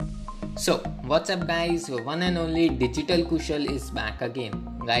So, what's up guys? Your one and only Digital Kushal is back again.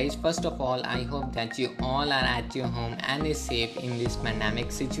 Guys, first of all, I hope that you all are at your home and is safe in this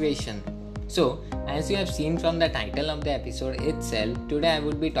pandemic situation. So, as you have seen from the title of the episode itself, today I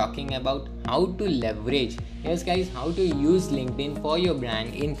would be talking about how to leverage, yes guys, how to use LinkedIn for your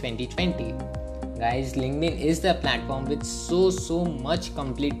brand in 2020. Guys, LinkedIn is the platform with so much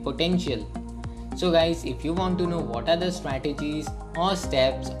complete potential. So guys, if you want to know what are the strategies or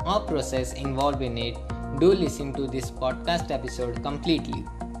steps or process involved in it, do listen to this podcast episode completely.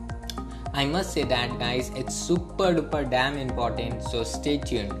 I must say that guys, it's super duper damn important, so stay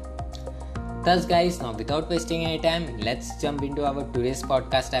tuned. Thus guys, now without wasting any time, let's jump into our today's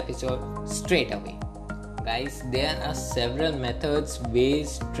podcast episode straight away. Guys, there are several methods,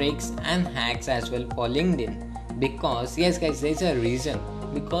 ways, tricks and hacks as well for LinkedIn. Because yes guys, there's a reason.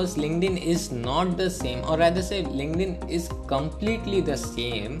 Because LinkedIn is not the same, or rather say LinkedIn is completely the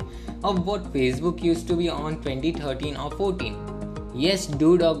same of what Facebook used to be on 2013 or 14. Yes,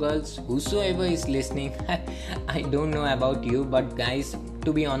 dude or girls, whosoever is listening, I don't know about you, but guys,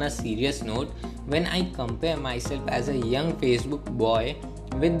 to be on a serious note, when I compare myself as a young Facebook boy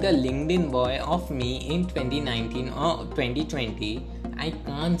with the LinkedIn boy of me in 2019 or 2020, I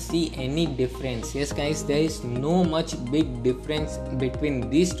can't see any difference. Yes guys, there is no much big difference between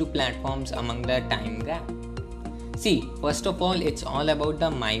these two platforms among the time gap. See, first of all, it's all about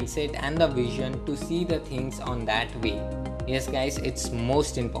the mindset and the vision to see the things on that way. Yes guys, it's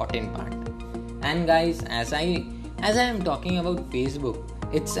most important part. And guys, as I am talking about Facebook,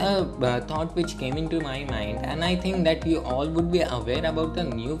 it's a thought which came into my mind, and I think that you all would be aware about the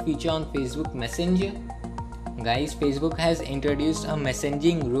new feature on Facebook Messenger. Guys, Facebook has introduced a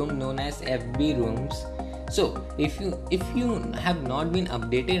messaging room known as FB rooms. So if you have not been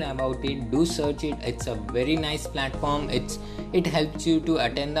updated about it, do search it. It's a very nice platform. It helps you to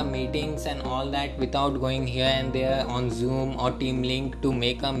attend the meetings and all that without going here and there on Zoom or Team Link to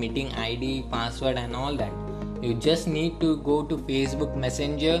make a meeting ID, password and all that. You just need to go to Facebook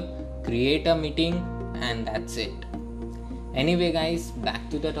Messenger, create a meeting, and that's it. Anyway guys, back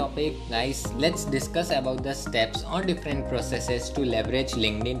to the topic. Guys, let's discuss about the steps or different processes to leverage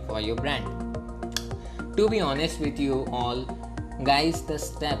LinkedIn for your brand. To be honest with you all, guys, the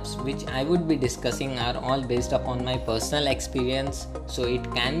steps which I would be discussing are all based upon my personal experience. So it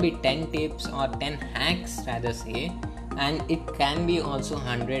can be 10 tips or 10 hacks rather say, and it can be also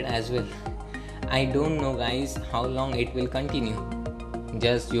 100 as well. I don't know guys how long it will continue.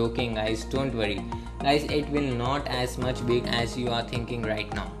 Just joking guys, don't worry. Guys, it will not as much big as you are thinking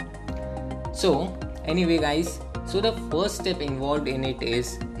right now. So anyway guys, so the first step involved in it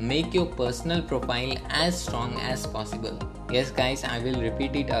is make your personal profile as strong as possible. Yes guys, I will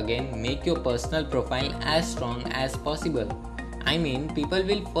repeat it again, make your personal profile as strong as possible. I mean, people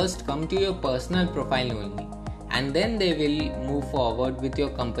will first come to your personal profile only, and then they will move forward with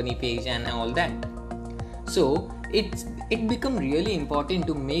your company page and all that. So it become really important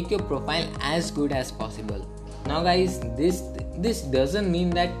to make your profile as good as possible. Now guys, this doesn't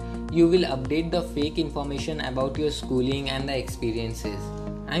mean that you will update the fake information about your schooling and the experiences.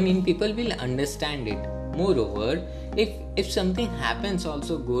 I mean, people will understand it. Moreover, if something happens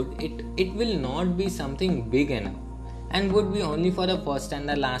also good, it will not be something big enough and would be only for the first and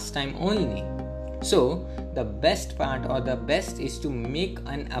the last time only. So the best part or the best is to make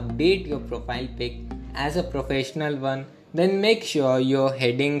and update your profile pic as a professional one. Then make sure your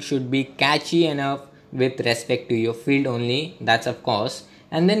heading should be catchy enough with respect to your field only, that's of course,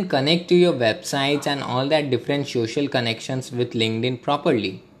 and then connect to your websites and all that different social connections with LinkedIn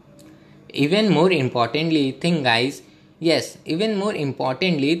properly. Even more importantly, think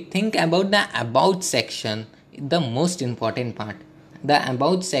about the about section, the most important part. The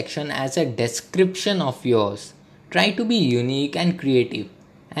about section as a description of yours. Try to be unique and creative.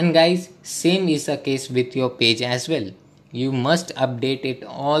 And guys, same is the case with your page as well. You must update it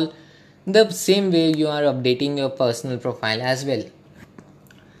all the same way you are updating your personal profile as well.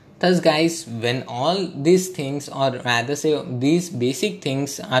 Thus guys, when all these things, or rather say these basic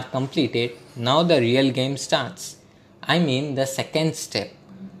things are completed, now the real game starts. I mean the second step.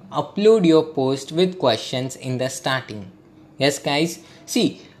 Upload your post with questions in the starting. Yes guys,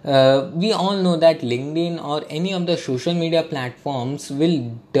 see, we all know that LinkedIn or any of the social media platforms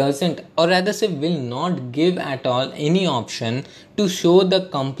will not give at all any option to show the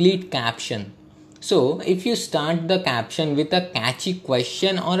complete caption. So if you start the caption with a catchy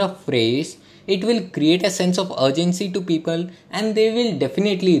question or a phrase, it will create a sense of urgency to people and they will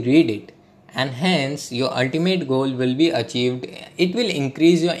definitely read it. And hence your ultimate goal will be achieved. It will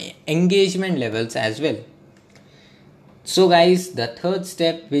increase your engagement levels as well. So guys, the third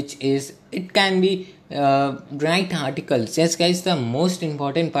step, which is it can be write articles. Yes guys, the most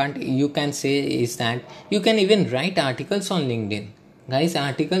important part you can say is that you can even write articles on LinkedIn. Guys,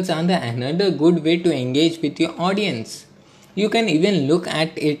 articles are the another good way to engage with your audience. You can even look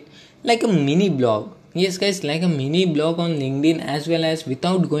at it like a mini blog. Yes guys, like a mini blog on LinkedIn, as well as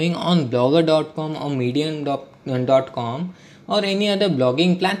without going on blogger.com or medium.com or any other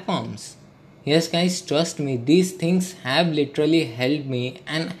blogging platforms. Yes guys, trust me, these things have literally helped me,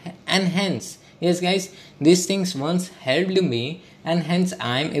 and hence, yes guys, these things once helped me, and hence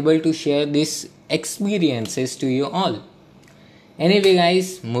I am able to share these experiences to you all. Anyway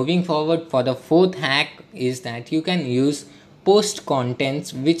guys, moving forward, for the fourth hack is that you can use post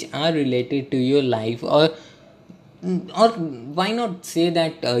contents which are related to your life, or why not say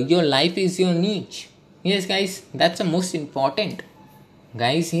that your life is your niche. Yes guys, that's the most important.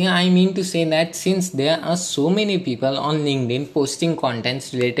 Guys, here I mean to say that since there are so many people on LinkedIn posting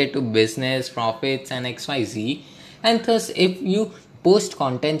contents related to business, profits, and XYZ, and thus if you post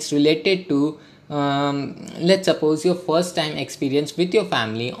contents related to, let's suppose, your first time experience with your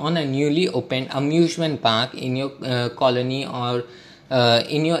family on a newly opened amusement park in your colony, or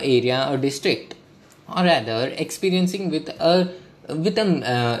in your area or district, or rather experiencing with a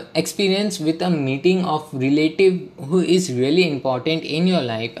experience with a meeting of relative who is really important in your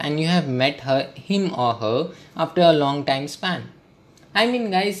life, and you have met him or her after a long time span. I mean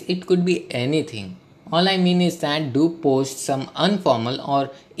guys, it could be anything. All I mean is that do post some informal or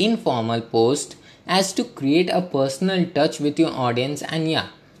informal post as to create a personal touch with your audience, and yeah,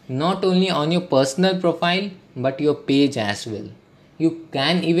 not only on your personal profile but your page as well. You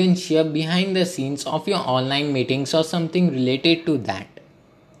can even share behind the scenes of your online meetings or something related to that.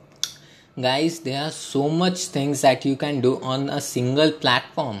 Guys, there are so much things that you can do on a single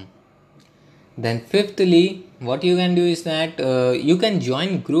platform. Then fifthly, what you can do is that you can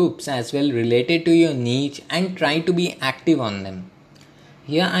join groups as well related to your niche and try to be active on them.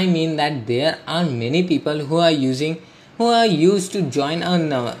 Here I mean that there are many people who are used to join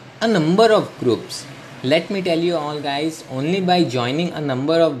a number of groups. Let me tell you all guys, only by joining a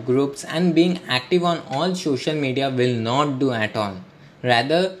number of groups and being active on all social media will not do at all.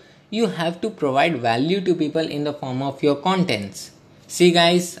 Rather, you have to provide value to people in the form of your contents. See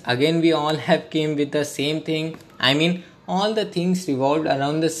guys, again we all have came with the same thing. I mean, all the things revolved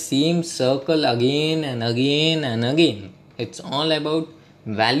around the same circle again and again and again. It's all about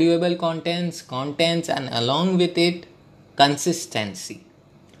valuable contents, and along with it, consistency.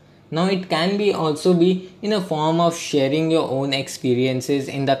 Now it can be also be in a form of sharing your own experiences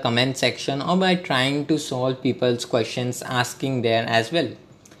in the comment section, or by trying to solve people's questions asking there as well.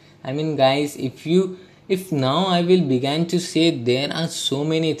 I mean guys, if now I will begin to say, there are so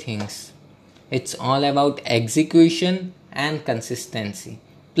many things. It's all about execution and consistency,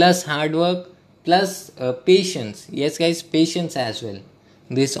 plus hard work, plus patience. Yes guys, patience as well.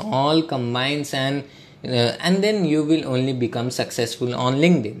 This all combines, and then you will only become successful on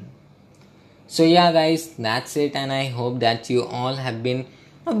LinkedIn. So yeah guys, that's it, and I hope that you all have been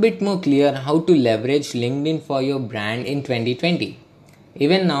a bit more clear how to leverage LinkedIn for your brand in 2020.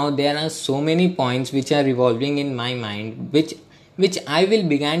 Even now there are so many points which are revolving in my mind, which I will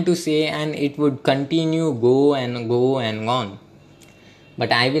begin to say, and it would continue go and on.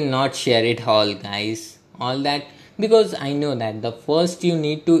 But I will not share it all guys, all that, because I know that the first you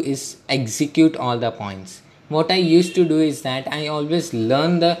need to is execute all the points. What I used to do is that I always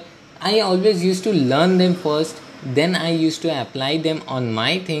used to learn them first, then I used to apply them on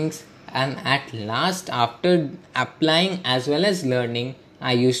my things, and at last, after applying as well as learning,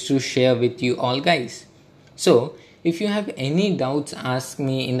 I used to share with you all guys. So if you have any doubts, ask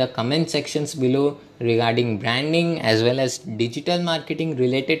me in the comment sections below regarding branding as well as digital marketing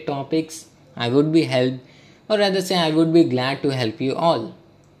related topics. I would be I would be glad to help you all.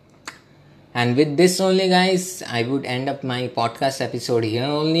 And with this only guys, I would end up my podcast episode here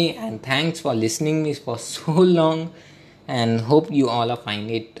only, and thanks for listening me for so long, and hope you all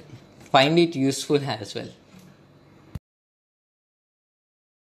find it useful as well.